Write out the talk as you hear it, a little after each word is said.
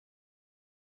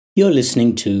You're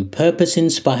listening to Purpose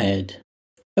Inspired,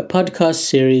 a podcast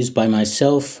series by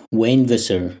myself, Wayne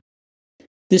Visser.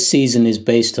 This season is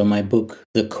based on my book,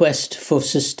 The Quest for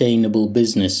Sustainable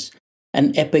Business,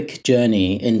 an epic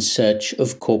journey in search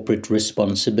of corporate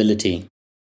responsibility.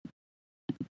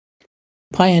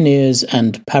 Pioneers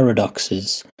and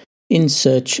Paradoxes in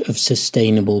Search of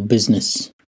Sustainable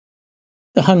Business.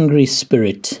 The Hungry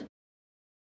Spirit.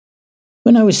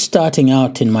 When I was starting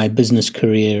out in my business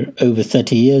career over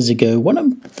 30 years ago, one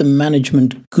of the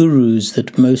management gurus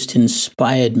that most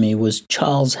inspired me was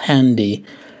Charles Handy.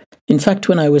 In fact,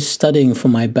 when I was studying for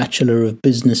my Bachelor of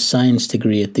Business Science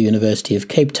degree at the University of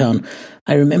Cape Town,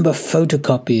 I remember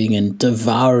photocopying and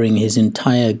devouring his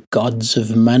entire Gods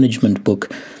of Management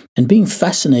book and being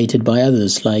fascinated by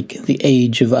others like The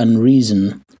Age of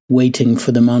Unreason, Waiting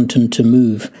for the Mountain to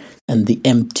Move, and The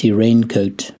Empty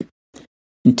Raincoat.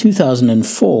 In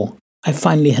 2004, I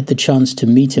finally had the chance to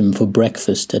meet him for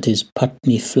breakfast at his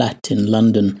Putney flat in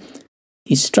London.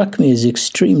 He struck me as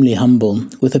extremely humble,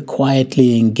 with a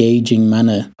quietly engaging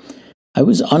manner. I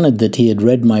was honored that he had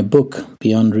read my book,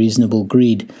 Beyond Reasonable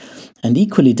Greed, and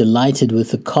equally delighted with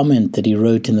the comment that he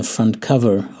wrote in the front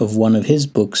cover of one of his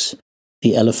books,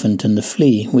 The Elephant and the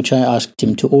Flea, which I asked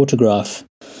him to autograph.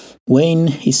 "Wayne,"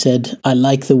 he said, "I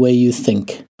like the way you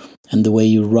think and the way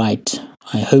you write.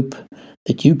 I hope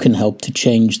that you can help to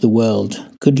change the world.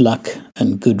 Good luck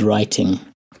and good writing."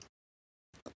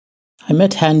 I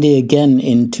met Handy again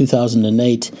in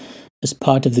 2008 as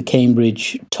part of the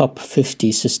Cambridge Top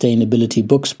 50 Sustainability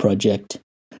Books project.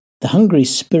 The Hungry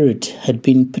Spirit had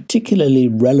been particularly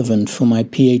relevant for my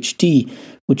PhD,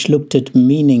 which looked at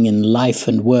meaning in life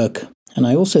and work, and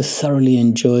I also thoroughly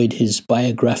enjoyed his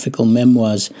biographical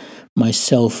memoirs,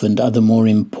 Myself and Other More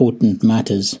Important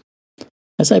Matters.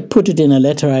 As I put it in a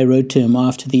letter I wrote to him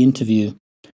after the interview,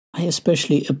 I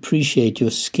especially appreciate your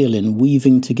skill in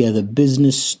weaving together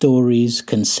business stories,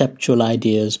 conceptual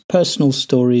ideas, personal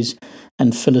stories,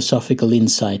 and philosophical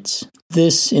insights.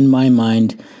 This, in my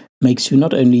mind, makes you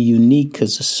not only unique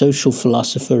as a social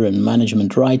philosopher and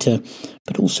management writer,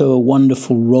 but also a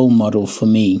wonderful role model for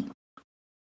me.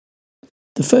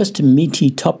 The first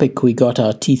meaty topic we got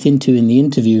our teeth into in the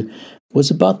interview was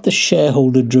about the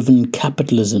shareholder-driven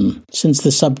capitalism, since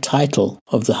the subtitle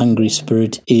of The Hungry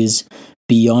Spirit is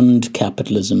Beyond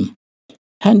Capitalism.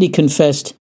 Handy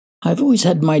confessed, "I've always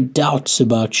had my doubts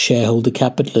about shareholder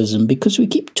capitalism because we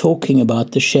keep talking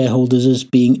about the shareholders as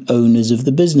being owners of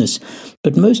the business,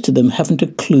 but most of them haven't a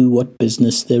clue what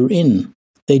business they're in.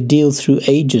 They deal through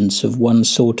agents of one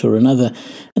sort or another,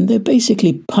 and they're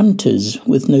basically punters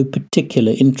with no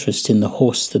particular interest in the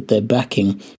horse that they're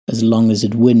backing as long as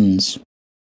it wins."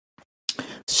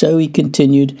 So he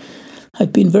continued,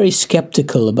 "I've been very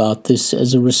skeptical about this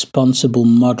as a responsible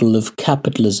model of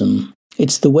capitalism.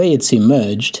 It's the way it's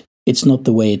emerged. It's not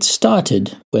the way it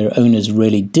started, where owners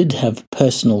really did have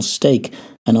personal stake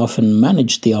and often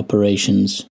managed the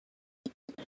operations."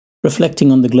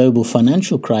 Reflecting on the global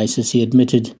financial crisis, he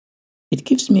admitted, "It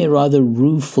gives me a rather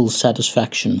rueful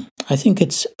satisfaction. I think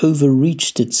it's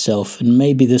overreached itself, and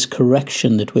maybe this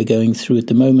correction that we're going through at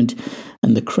the moment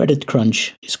and the credit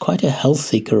crunch is quite a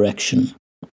healthy correction."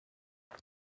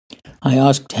 I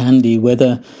asked Handy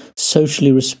whether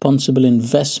socially responsible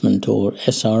investment, or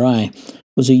SRI,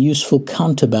 was a useful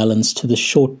counterbalance to the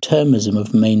short-termism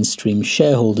of mainstream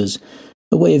shareholders,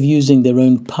 a way of using their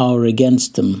own power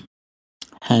against them.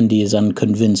 Handy is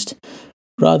unconvinced.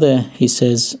 "Rather," he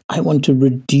says, "I want to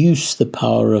reduce the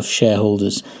power of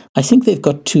shareholders. I think they've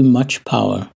got too much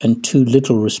power and too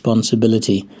little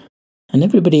responsibility. And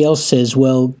everybody else says,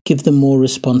 well, give them more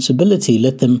responsibility,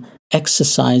 let them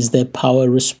exercise their power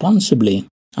responsibly.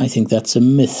 I think that's a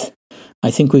myth. I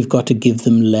think we've got to give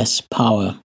them less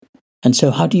power. And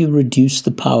so how do you reduce the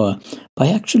power? By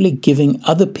actually giving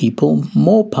other people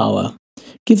more power.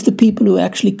 Give the people who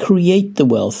actually create the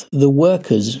wealth, the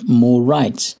workers, more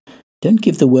rights. Don't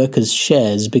give the workers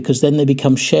shares, because then they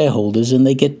become shareholders and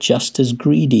they get just as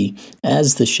greedy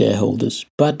as the shareholders.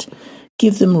 But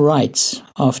give them rights.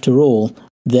 After all,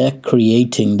 they're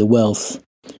creating the wealth.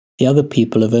 The other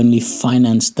people have only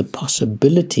financed the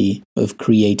possibility of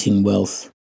creating wealth."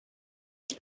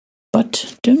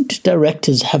 But don't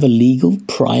directors have a legal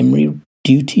primary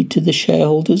duty to the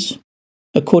shareholders?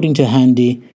 According to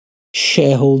Handy,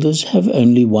 shareholders have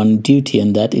only one duty,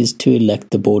 and that is to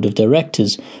elect the board of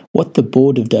directors. What the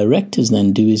board of directors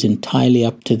then do is entirely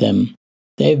up to them.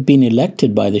 They have been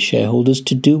elected by the shareholders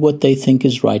to do what they think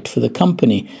is right for the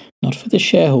company, not for the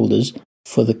shareholders,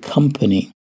 for the company.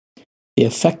 The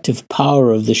effective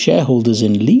power of the shareholders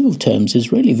in legal terms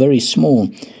is really very small.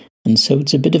 And so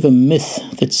it's a bit of a myth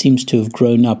that seems to have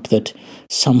grown up that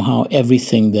somehow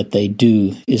everything that they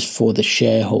do is for the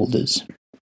shareholders.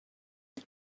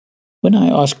 When I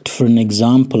asked for an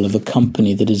example of a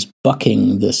company that is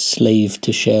bucking the slave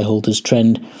to shareholders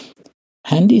trend,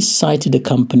 Handy cited a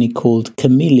company called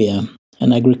Camellia,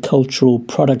 an agricultural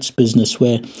products business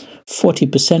where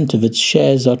 40% of its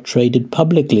shares are traded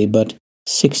publicly, but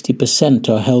 60%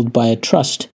 are held by a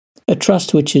trust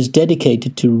which is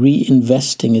dedicated to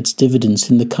reinvesting its dividends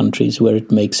in the countries where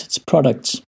it makes its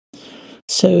products.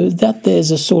 So that there's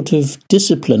a sort of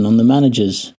discipline on the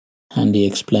managers, Handy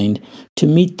explained, to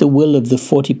meet the will of the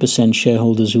 40%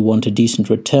 shareholders who want a decent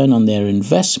return on their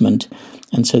investment,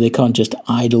 and so they can't just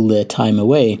idle their time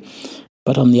away.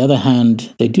 But on the other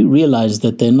hand, they do realize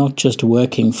that they're not just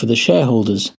working for the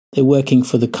shareholders, they're working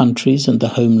for the countries and the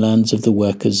homelands of the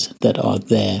workers that are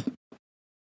there.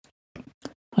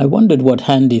 I wondered what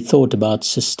Handy thought about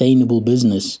sustainable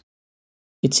business.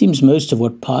 It seems most of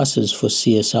what passes for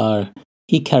CSR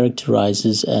he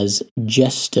characterizes as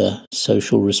jester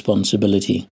social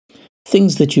responsibility.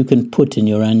 Things that you can put in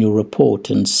your annual report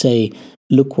and say,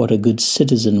 look what a good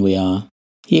citizen we are.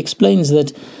 He explains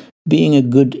that being a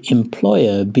good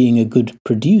employer, being a good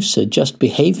producer, just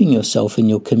behaving yourself in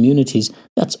your communities,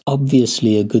 that's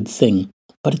obviously a good thing.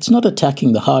 But it's not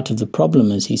attacking the heart of the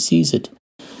problem as he sees it,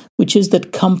 which is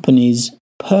that companies'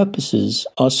 purposes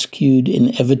are skewed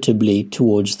inevitably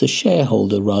towards the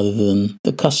shareholder rather than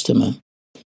the customer.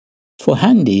 For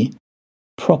Handy,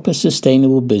 proper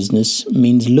sustainable business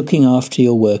means looking after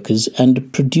your workers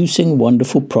and producing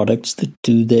wonderful products that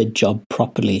do their job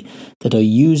properly, that are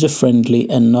user-friendly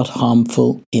and not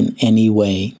harmful in any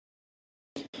way.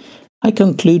 I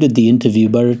concluded the interview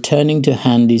by returning to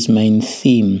Handy's main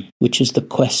theme, which is the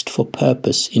quest for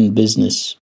purpose in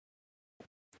business.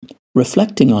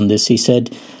 Reflecting on this, he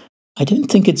said, I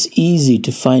don't think it's easy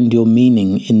to find your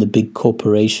meaning in the big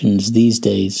corporations these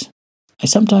days. I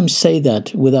sometimes say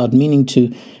that without meaning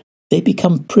to. They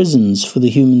become prisons for the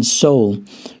human soul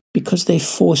because they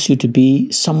force you to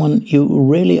be someone you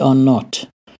really are not,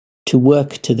 to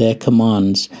work to their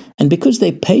commands. And because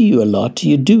they pay you a lot,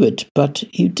 you do it, but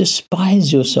you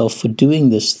despise yourself for doing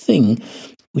this thing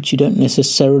which you don't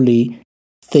necessarily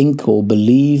think or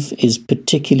believe is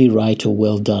particularly right or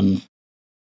well done.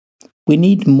 We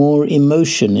need more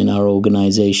emotion in our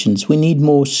organizations. We need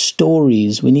more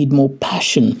stories. We need more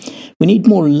passion. We need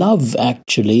more love,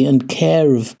 actually, and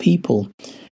care of people.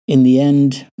 In the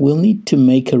end, we'll need to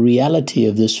make a reality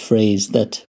of this phrase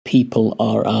that people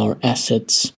are our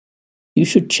assets. You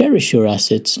should cherish your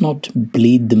assets, not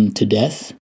bleed them to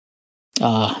death.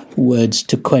 Ah, words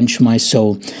to quench my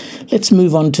soul. Let's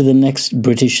move on to the next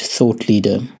British thought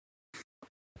leader.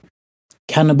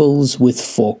 Cannibals with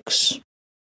Forks.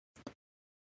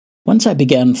 Once I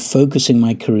began focusing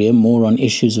my career more on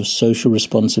issues of social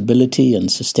responsibility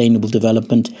and sustainable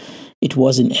development, it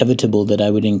was inevitable that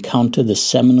I would encounter the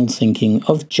seminal thinking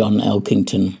of John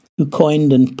Elkington, who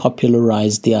coined and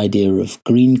popularized the idea of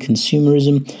green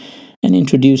consumerism and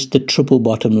introduced the triple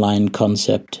bottom line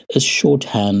concept as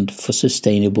shorthand for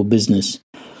sustainable business.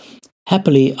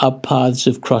 Happily, our paths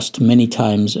have crossed many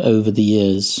times over the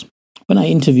years. When I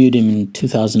interviewed him in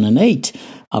 2008,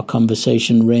 our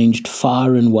conversation ranged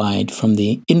far and wide, from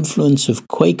the influence of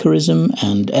Quakerism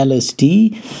and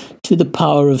LSD to the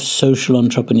power of social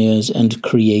entrepreneurs and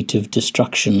creative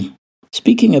destruction.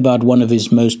 Speaking about one of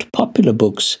his most popular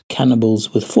books,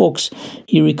 Cannibals with Forks,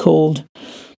 he recalled,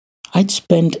 I'd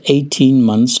spent 18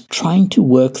 months trying to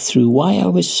work through why I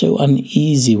was so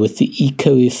uneasy with the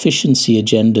eco-efficiency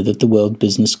agenda that the World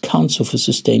Business Council for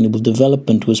Sustainable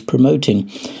Development was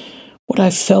promoting. What I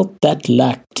felt that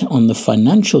lacked on the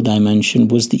financial dimension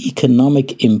was the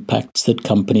economic impacts that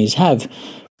companies have.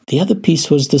 The other piece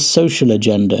was the social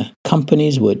agenda.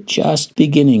 Companies were just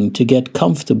beginning to get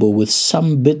comfortable with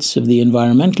some bits of the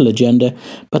environmental agenda,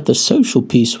 but the social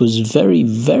piece was very,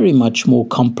 very much more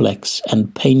complex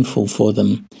and painful for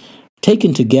them.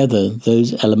 Taken together,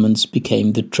 those elements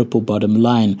became the triple bottom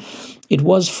line. It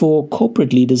was for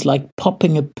corporate leaders like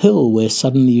popping a pill where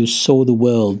suddenly you saw the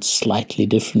world slightly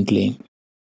differently.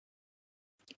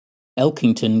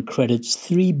 Elkington credits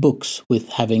 3 books with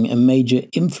having a major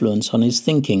influence on his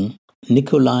thinking.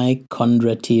 Nikolai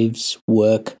Kondratyev's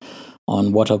work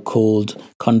on what are called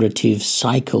Kondratyev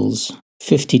cycles,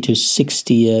 50 to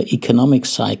 60-year economic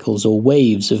cycles or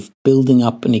waves of building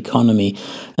up an economy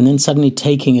and then suddenly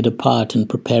taking it apart and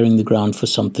preparing the ground for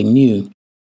something new.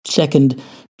 Second,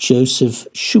 Joseph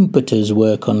Schumpeter's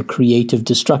work on creative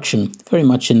destruction, very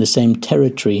much in the same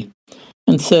territory.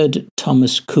 And third,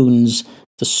 Thomas Kuhn's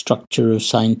The Structure of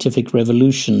Scientific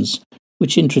Revolutions,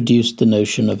 which introduced the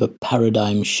notion of a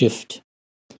paradigm shift.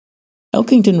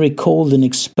 Elkington recalled an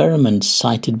experiment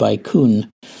cited by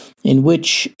Kuhn, in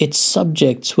which its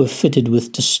subjects were fitted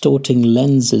with distorting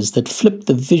lenses that flip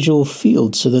the visual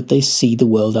field so that they see the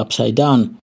world upside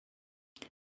down.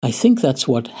 I think that's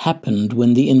what happened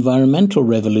when the environmental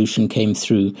revolution came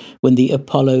through, when the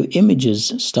Apollo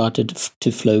images started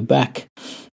to flow back,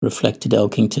 reflected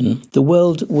Elkington. The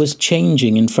world was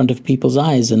changing in front of people's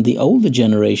eyes, and the older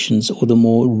generations, or the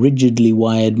more rigidly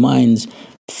wired minds,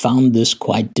 found this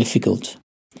quite difficult.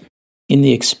 In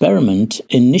the experiment,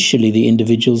 initially the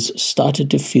individuals started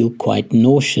to feel quite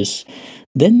nauseous.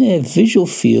 Then their visual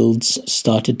fields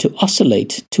started to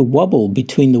oscillate, to wobble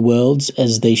between the worlds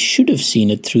as they should have seen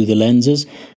it through the lenses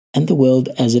and the world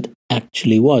as it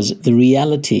actually was, the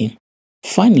reality.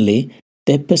 Finally,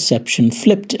 their perception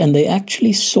flipped and they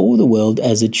actually saw the world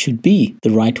as it should be, the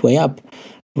right way up,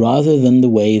 rather than the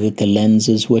way that the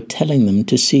lenses were telling them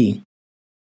to see.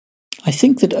 I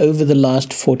think that over the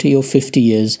last 40 or 50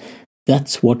 years,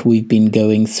 that's what we've been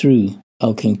going through,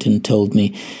 Elkington told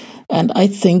me. And I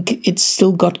think it's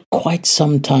still got quite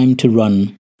some time to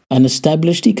run. An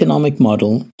established economic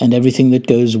model and everything that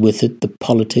goes with it, the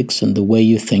politics and the way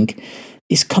you think,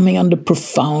 is coming under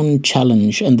profound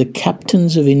challenge, and the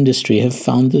captains of industry have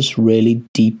found this really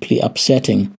deeply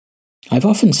upsetting. I've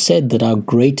often said that our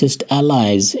greatest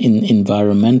allies in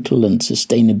environmental and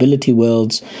sustainability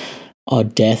worlds are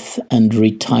death and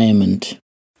retirement.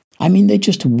 I mean, they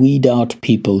just weed out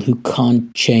people who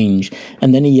can't change,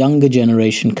 and then a younger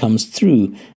generation comes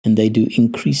through and they do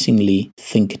increasingly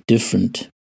think different.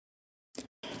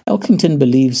 Elkington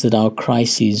believes that our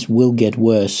crises will get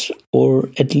worse, or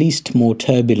at least more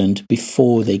turbulent,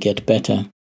 before they get better.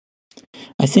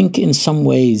 I think in some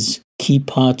ways, key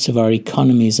parts of our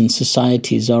economies and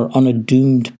societies are on a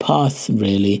doomed path,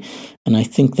 really, and I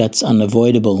think that's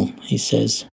unavoidable, he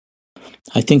says.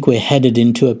 I think we're headed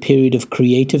into a period of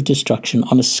creative destruction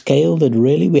on a scale that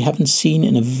really we haven't seen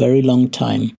in a very long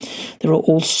time. There are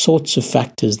all sorts of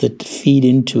factors that feed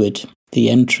into it. The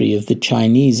entry of the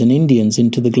Chinese and Indians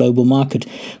into the global market,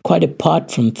 quite apart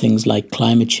from things like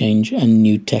climate change and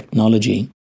new technology.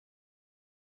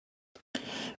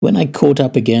 When I caught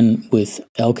up again with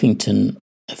Elkington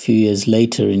a few years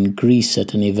later in Greece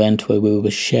at an event where we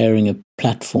were sharing a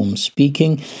platform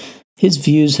speaking, his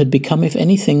views had become, if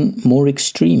anything, more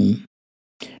extreme.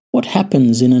 What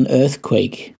happens in an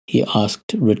earthquake? He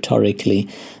asked rhetorically.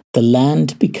 The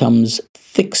land becomes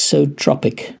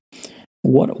thixotropic.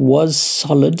 What was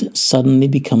solid suddenly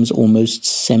becomes almost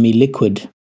semi-liquid.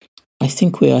 I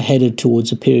think we are headed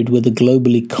towards a period where the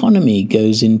global economy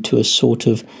goes into a sort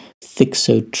of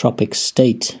thixotropic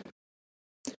state.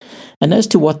 And as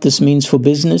to what this means for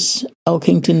business,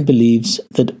 Elkington believes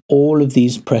that all of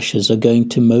these pressures are going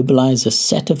to mobilize a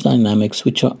set of dynamics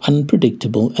which are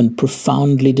unpredictable and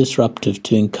profoundly disruptive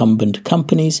to incumbent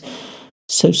companies,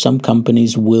 so some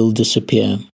companies will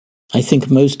disappear. I think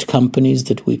most companies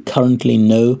that we currently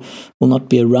know will not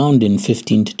be around in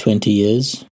 15 to 20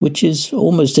 years, which is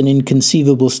almost an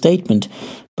inconceivable statement,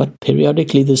 but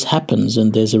periodically this happens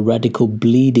and there's a radical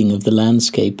bleeding of the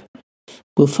landscape.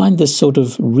 We'll find this sort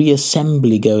of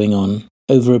reassembly going on.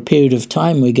 Over a period of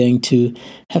time, we're going to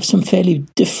have some fairly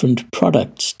different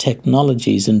products,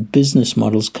 technologies, and business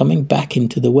models coming back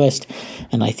into the West,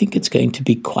 and I think it's going to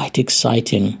be quite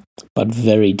exciting, but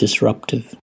very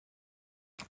disruptive.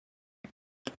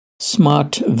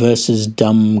 Smart versus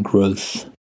dumb growth.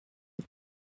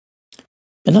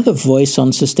 Another voice on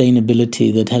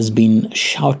sustainability that has been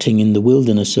shouting in the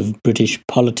wilderness of British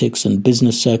politics and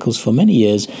business circles for many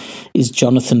years is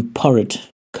Jonathan Porritt,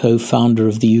 co-founder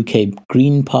of the UK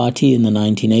Green Party in the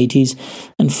 1980s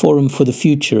and Forum for the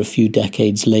Future a few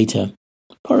decades later.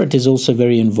 Porritt is also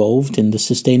very involved in the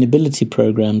sustainability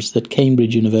programs that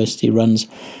Cambridge University runs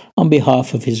on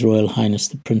behalf of His Royal Highness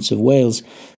the Prince of Wales,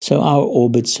 so our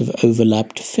orbits have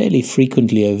overlapped fairly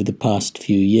frequently over the past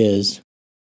few years.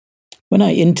 When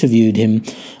I interviewed him,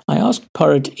 I asked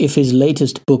Porritt if his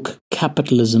latest book,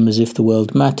 Capitalism as if the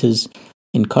World Matters,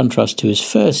 in contrast to his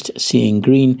first, Seeing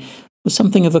Green, was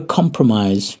something of a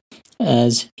compromise,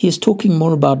 as he is talking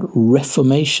more about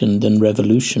reformation than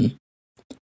revolution.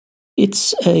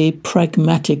 It's a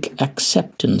pragmatic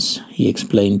acceptance, he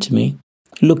explained to me.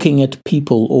 Looking at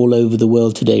people all over the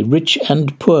world today, rich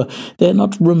and poor, they're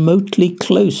not remotely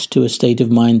close to a state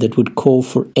of mind that would call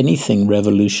for anything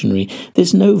revolutionary.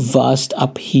 There's no vast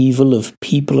upheaval of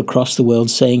people across the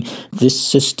world saying this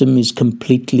system is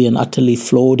completely and utterly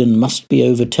flawed and must be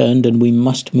overturned and we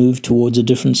must move towards a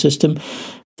different system.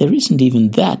 There isn't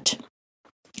even that,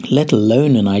 let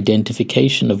alone an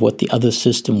identification of what the other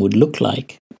system would look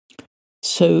like.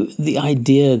 So the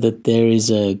idea that there is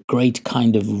a great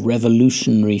kind of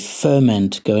revolutionary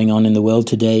ferment going on in the world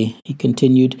today, he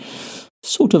continued,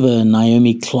 sort of a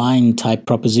Naomi Klein type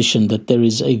proposition that there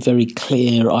is a very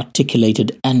clear,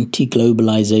 articulated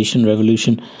anti-globalization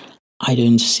revolution, I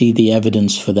don't see the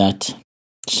evidence for that.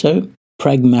 So,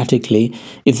 pragmatically,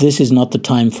 if this is not the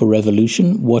time for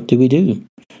revolution, what do we do?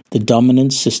 The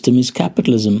dominant system is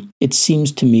capitalism. It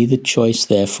seems to me the choice,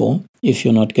 therefore, if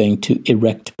you're not going to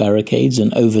erect barricades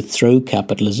and overthrow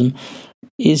capitalism,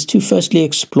 is to firstly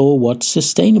explore what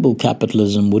sustainable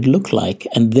capitalism would look like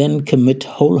and then commit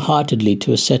wholeheartedly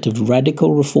to a set of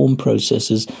radical reform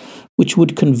processes which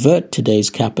would convert today's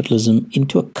capitalism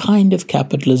into a kind of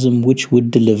capitalism which would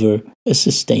deliver a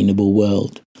sustainable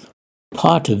world.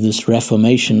 Part of this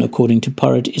reformation, according to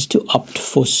Porritt, is to opt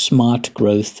for smart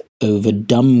growth over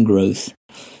dumb growth.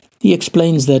 He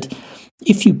explains that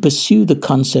if you pursue the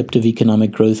concept of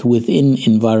economic growth within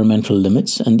environmental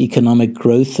limits and economic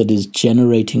growth that is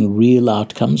generating real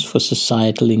outcomes for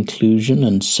societal inclusion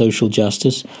and social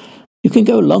justice, you can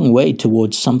go a long way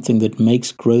towards something that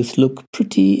makes growth look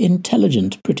pretty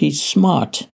intelligent, pretty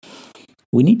smart.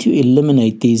 We need to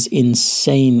eliminate these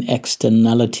insane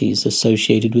externalities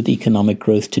associated with economic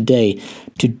growth today,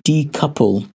 to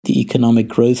decouple the economic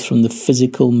growth from the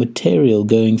physical material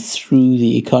going through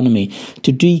the economy,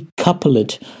 to decouple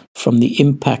it from the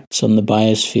impacts on the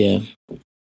biosphere.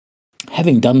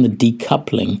 Having done the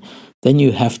decoupling, then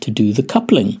you have to do the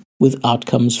coupling with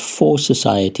outcomes for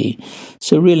society,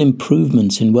 so real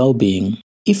improvements in well-being.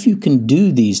 If you can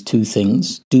do these two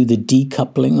things, do the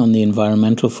decoupling on the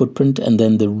environmental footprint and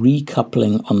then the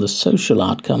recoupling on the social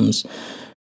outcomes,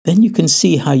 then you can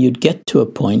see how you'd get to a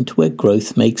point where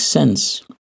growth makes sense.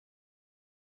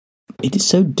 It is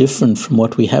so different from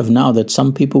what we have now that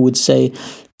some people would say,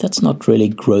 that's not really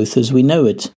growth as we know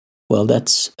it. Well,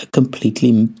 that's a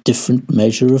completely different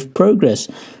measure of progress.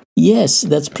 Yes,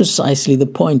 that's precisely the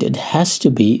point. It has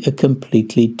to be a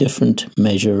completely different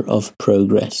measure of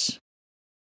progress.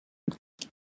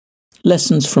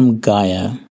 Lessons from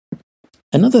Gaia.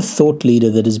 Another thought leader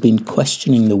that has been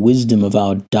questioning the wisdom of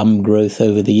our dumb growth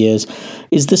over the years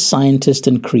is the scientist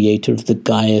and creator of the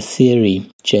Gaia theory,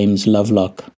 James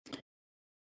Lovelock.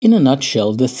 In a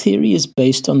nutshell, the theory is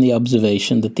based on the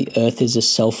observation that the Earth is a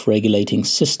self-regulating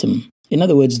system. In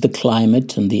other words, the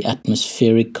climate and the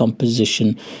atmospheric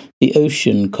composition, the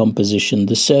ocean composition,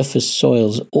 the surface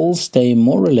soils all stay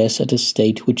more or less at a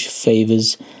state which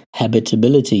favors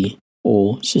habitability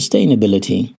or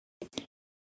sustainability.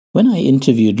 When I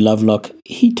interviewed Lovelock,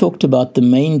 he talked about the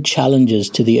main challenges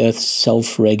to the Earth's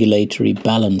self-regulatory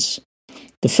balance.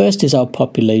 The first is our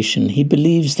population. He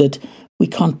believes that we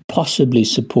can't possibly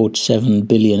support 7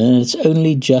 billion, and it's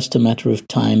only just a matter of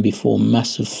time before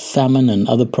massive famine and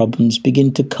other problems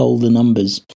begin to cull the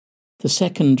numbers. The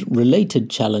second related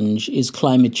challenge is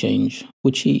climate change,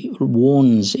 which he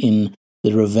warns in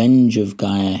The Revenge of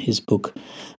Gaia, his book,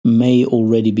 may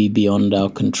already be beyond our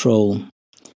control.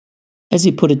 As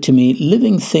he put it to me,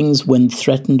 living things when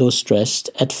threatened or stressed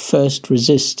at first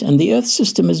resist, and the Earth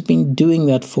system has been doing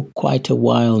that for quite a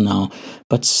while now,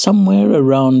 but somewhere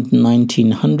around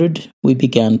 1900 we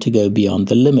began to go beyond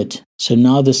the limit. So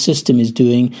now the system is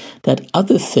doing that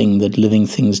other thing that living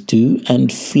things do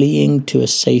and fleeing to a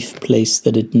safe place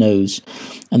that it knows.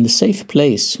 And the safe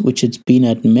place, which it's been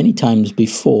at many times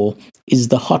before, is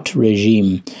the hot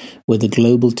regime, where the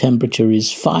global temperature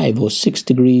is 5 or 6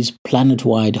 degrees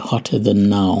planet-wide hotter than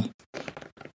now.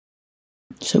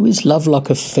 So is Lovelock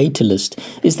a fatalist?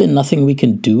 Is there nothing we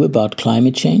can do about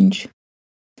climate change?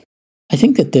 I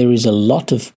think that there is a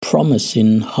lot of promise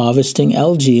in harvesting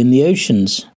algae in the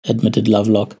oceans, admitted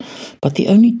Lovelock, but the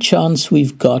only chance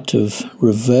we've got of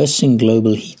reversing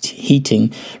global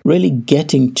heating, really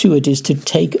getting to it, is to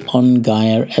take on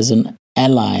Gaia as an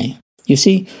ally. You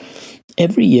see,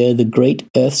 every year the great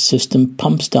Earth system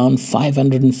pumps down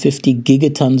 550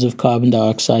 gigatons of carbon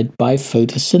dioxide by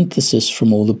photosynthesis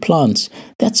from all the plants.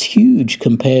 That's huge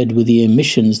compared with the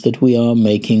emissions that we are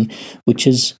making, which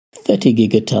is 30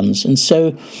 gigatons. And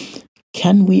so,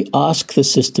 can we ask the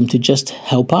system to just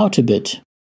help out a bit?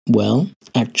 Well,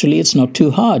 actually it's not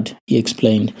too hard, he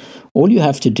explained. All you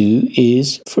have to do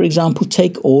is, for example,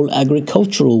 take all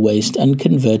agricultural waste and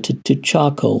convert it to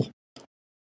charcoal.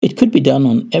 It could be done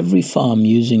on every farm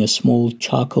using a small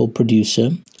charcoal producer,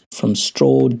 from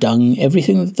straw, dung,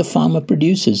 everything that the farmer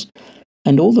produces.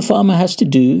 And all the farmer has to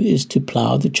do is to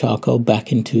plough the charcoal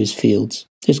back into his fields.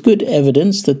 There's good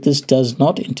evidence that this does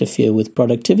not interfere with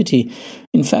productivity.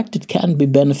 In fact, it can be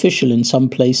beneficial in some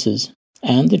places,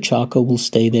 and the charcoal will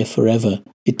stay there forever.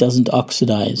 It doesn't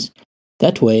oxidize.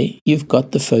 That way, you've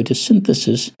got the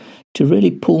photosynthesis to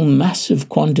really pull massive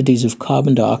quantities of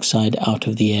carbon dioxide out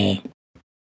of the air.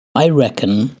 I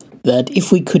reckon that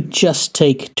if we could just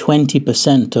take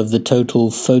 20% of the total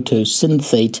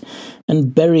photosynthate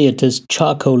and bury it as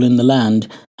charcoal in the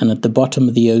land and at the bottom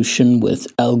of the ocean with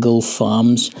algal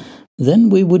farms, then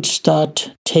we would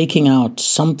start taking out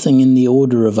something in the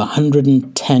order of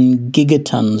 110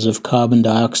 gigatons of carbon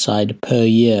dioxide per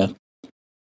year.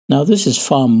 Now, this is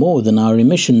far more than our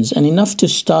emissions and enough to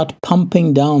start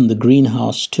pumping down the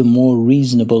greenhouse to more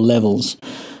reasonable levels.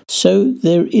 So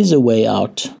there is a way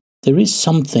out. There is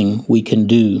something we can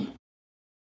do.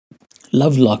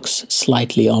 Lovelock's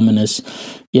slightly ominous,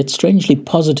 yet strangely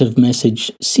positive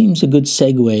message seems a good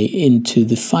segue into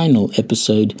the final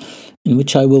episode, in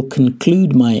which I will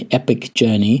conclude my epic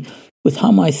journey with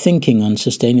how my thinking on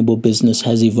sustainable business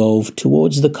has evolved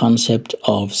towards the concept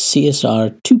of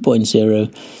CSR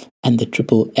 2.0 and the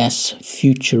Triple S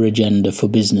future agenda for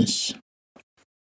business.